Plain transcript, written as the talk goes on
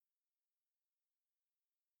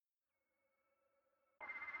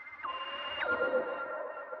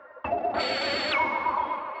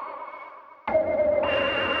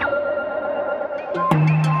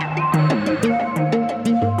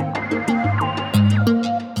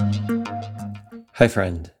Hi,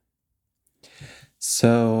 friend.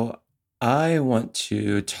 So I want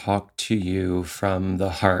to talk to you from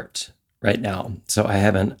the heart right now. So I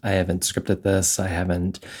haven't scripted this. I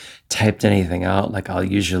haven't typed anything out like I'll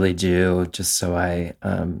usually do, just so I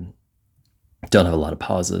don't have a lot of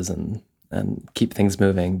pauses and keep things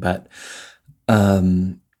moving. But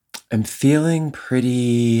um, I'm feeling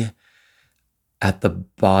pretty at the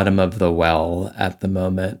bottom of the well at the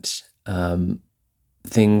moment.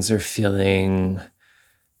 Things are feeling,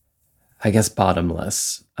 I guess,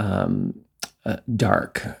 bottomless,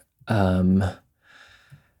 dark. Um,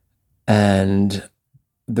 and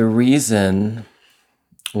the reason,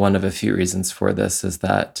 one of a few reasons for this, is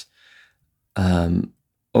that um,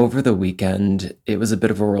 over the weekend, it was a bit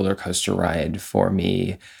of a roller coaster ride for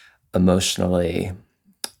me emotionally.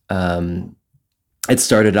 Um, it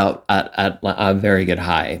started out at a very good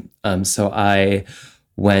high. So I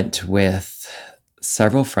went with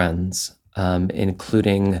several friends,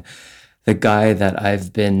 including the guy that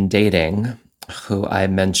I've been dating, who I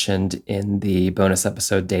mentioned in the bonus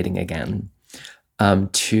episode, Dating Again,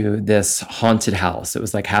 to this haunted house. It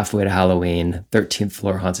was like halfway to Halloween, 13th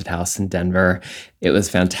floor haunted house in Denver. It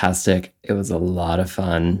was fantastic. It was a lot of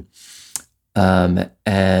fun. And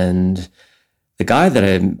the guy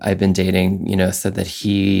that I've been dating, said that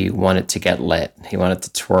he wanted to get lit. He wanted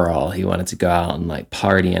to twirl. He wanted to go out and like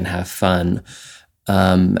party and have fun.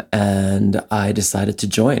 And I decided to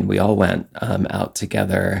join. We all went out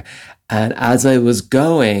together. And as I was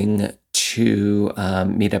going to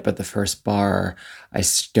meet up at the first bar, I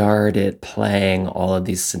started playing all of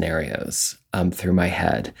these scenarios through my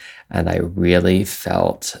head. And I really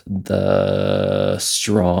felt the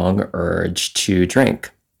strong urge to drink.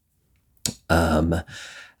 And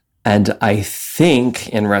I think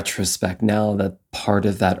in retrospect now that part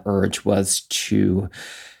of that urge was to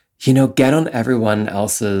get on everyone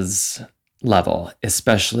else's level,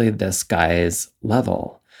 especially this guy's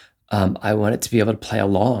level. I wanted to be able to play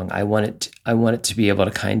along. I wanted to be able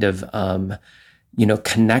to kind of,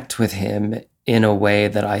 connect with him in a way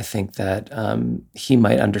that I think that he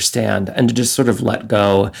might understand, and to just sort of let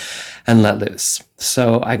go and let loose.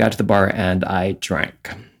 So I got to the bar and I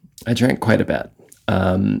drank. I drank quite a bit,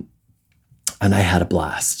 and I had a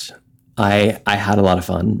blast. I had a lot of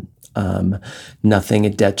fun. Nothing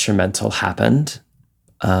detrimental happened.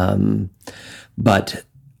 But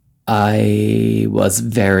I was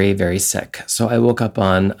very, very sick. So I woke up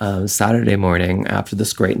on Saturday morning after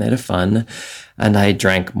this great night of fun, and I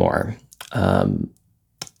drank more,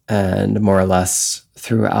 and more or less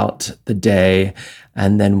throughout the day.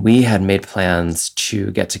 And then we had made plans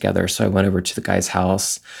to get together. So I went over to the guy's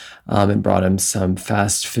house and brought him some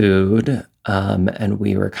fast food. And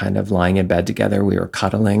we were kind of lying in bed together. We were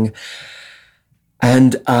cuddling.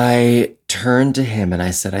 And I turned to him and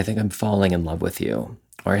I said, I think I'm falling in love with you.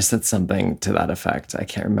 Or I said something to that effect. I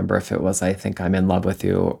can't remember if it was, I think I'm in love with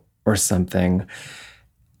you or something.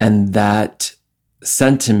 And that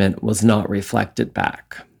sentiment was not reflected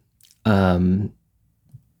back.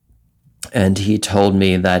 And he told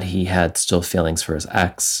me that he had still feelings for his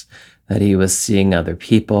ex, that he was seeing other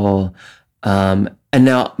people. And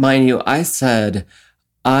now, mind you, I said,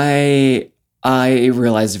 I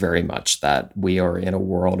realize very much that we are in a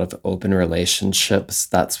world of open relationships.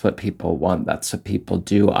 That's what people want. That's what people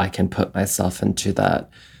do. I can put myself into that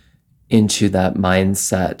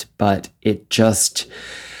mindset. But it just,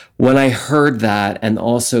 when I heard that, and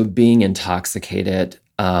also being intoxicated,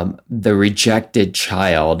 the rejected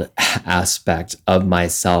child aspect of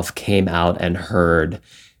myself came out and heard,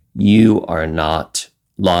 you are not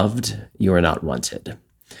loved, you are not wanted.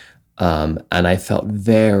 And I felt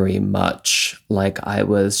very much like I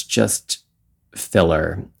was just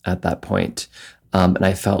filler at that point. And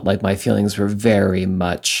I felt like my feelings were very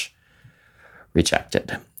much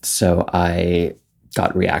rejected. So I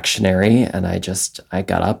got reactionary, and I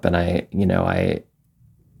got up and I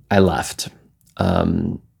left.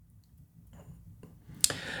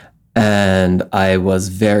 And I was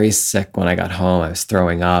very sick when I got home. I was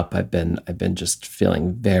throwing up. I've been just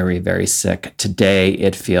feeling very, very sick. Today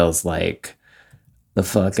it feels like the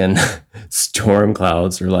fucking storm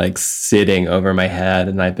clouds are like sitting over my head,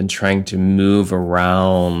 and I've been trying to move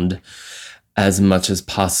around as much as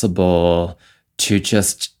possible to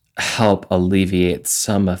just help alleviate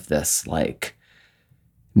some of this like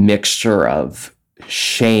mixture of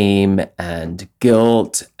shame and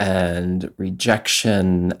guilt and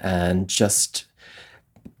rejection and just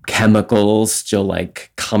chemicals still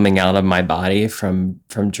like coming out of my body from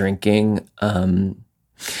drinking, and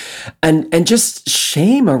just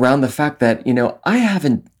shame around the fact that I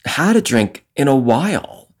haven't had a drink in a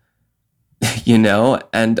while.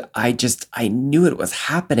 and I knew it was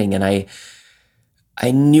happening, and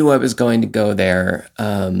I knew I was going to go there.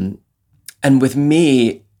 And with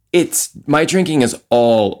me, my drinking is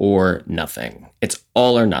all or nothing. It's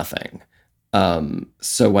all or nothing.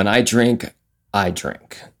 So when I drink, I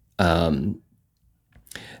drink.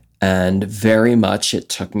 And very much it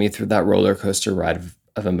took me through that roller coaster ride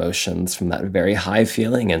of emotions, from that very high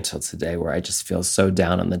feeling until today, where I just feel so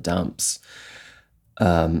down in the dumps.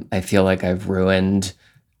 I feel like I've ruined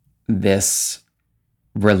this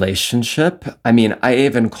relationship. I mean, I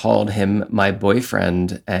even called him my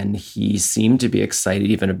boyfriend, and he seemed to be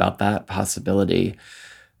excited even about that possibility.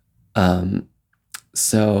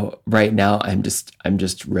 So right now I'm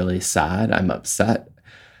just really sad. I'm upset.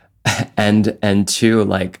 And two,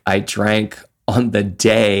 like, I drank on the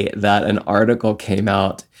day that an article came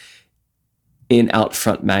out in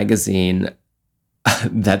Outfront magazine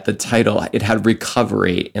that the title, it had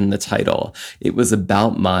recovery in the title. It was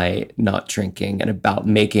about my not drinking and about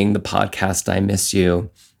making the podcast I Miss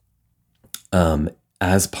You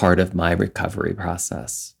as part of my recovery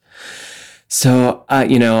process. So,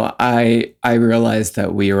 I realized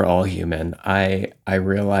that we are all human. I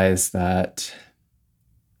realized that,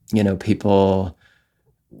 people,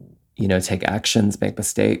 take actions, make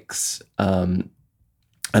mistakes. And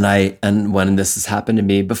when this has happened to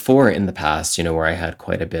me before in the past, where I had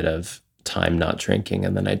quite a bit of time not drinking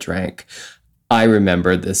and then I drank, I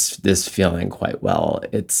remember this feeling quite well.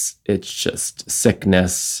 It's just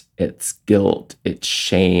sickness, it's guilt, it's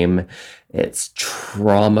shame, it's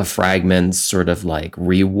trauma fragments sort of like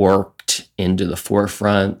reworked into the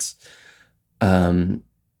forefront. And,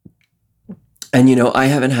 I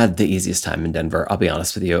haven't had the easiest time in Denver. I'll be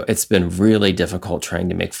honest with you. It's been really difficult trying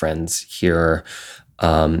to make friends here.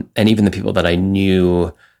 And even the people that I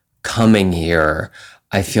knew coming here,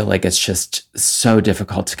 I feel like it's just so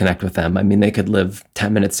difficult to connect with them. I mean, they could live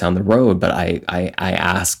 10 minutes down the road, but I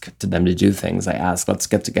ask to them to do things. I ask, let's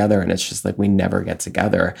get together. And it's just like, we never get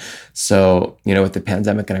together. So, with the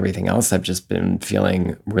pandemic and everything else, I've just been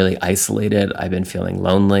feeling really isolated. I've been feeling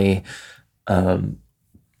lonely.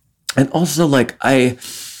 And also, like, I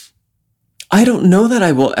don't know that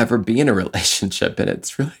I will ever be in a relationship. And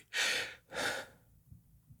it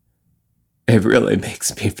really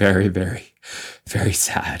makes me very, very, very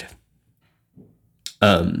sad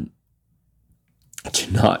to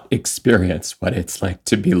not experience what it's like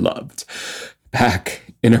to be loved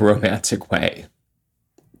back in a romantic way.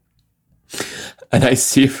 And I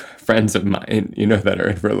see friends of mine, that are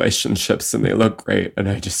in relationships and they look great. And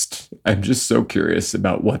I'm just so curious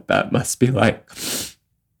about what that must be like.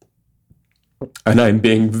 And I'm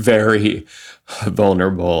being very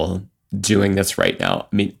vulnerable doing this right now.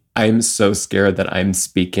 I mean, I'm so scared that I'm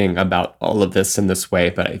speaking about all of this in this way,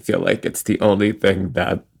 but I feel like it's the only thing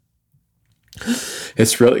that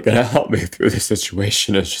is really going to help me through the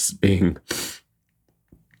situation, is just being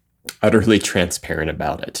utterly transparent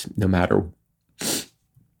about it, no matter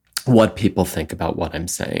what people think about what I'm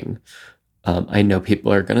saying. I know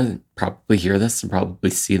people are going to probably hear this and probably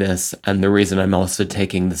see this. And the reason I'm also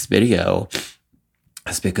taking this video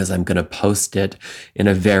is because I'm going to post it in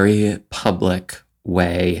a very public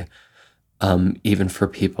way, even for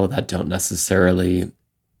people that don't necessarily,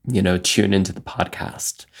 tune into the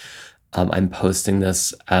podcast. I'm posting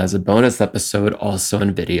this as a bonus episode, also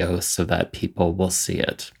in video, so that people will see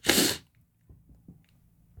it.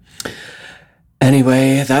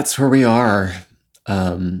 Anyway, that's where we are.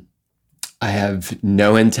 I have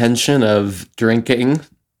no intention of drinking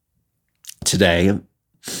today,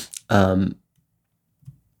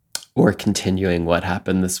 or continuing what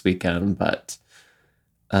happened this weekend, but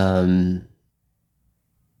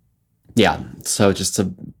yeah, so just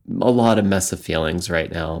a lot of mess of feelings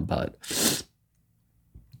right now, but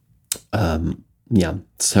yeah,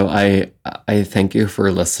 so I thank you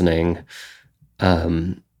for listening.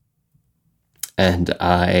 And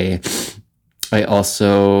I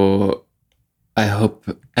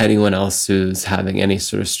hope anyone else who's having any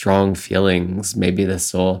sort of strong feelings, maybe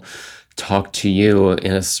this will talk to you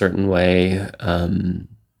in a certain way.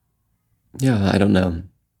 Yeah, I don't know.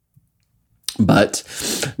 But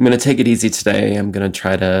I'm going to take it easy today. I'm going to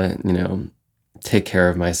try to, take care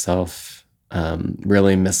of myself.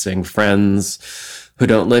 Really missing friends who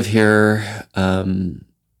don't live here. Yeah.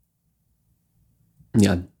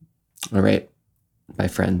 All right. Bye,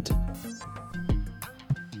 friend.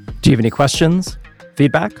 Do you have any questions,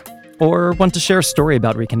 feedback, or want to share a story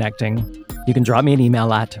about reconnecting? You can drop me an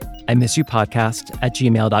email at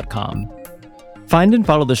imissyoupodcast@gmail.com. Find and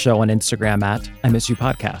follow the show on Instagram at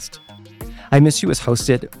imissyoupodcast. I Miss You is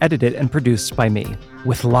hosted, edited, and produced by me,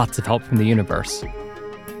 with lots of help from the universe.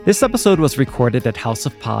 This episode was recorded at House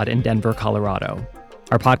of Pod in Denver, Colorado.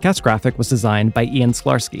 Our podcast graphic was designed by Ian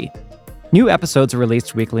Sklarski. New episodes are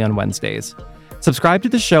released weekly on Wednesdays. Subscribe to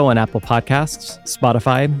the show on Apple Podcasts,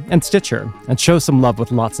 Spotify, and Stitcher, and show some love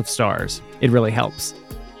with lots of stars. It really helps.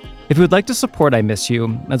 If you would like to support I Miss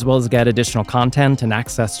You, as well as get additional content and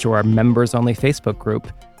access to our members-only Facebook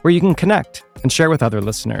group, where you can connect and share with other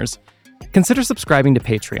listeners, consider subscribing to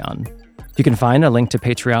Patreon. You can find a link to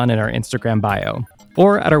Patreon in our Instagram bio,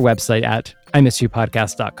 or at our website at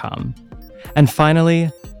imissyoupodcast.com. And finally,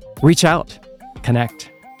 reach out, connect,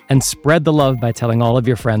 and spread the love by telling all of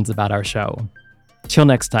your friends about our show. Till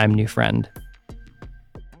next time, new friend.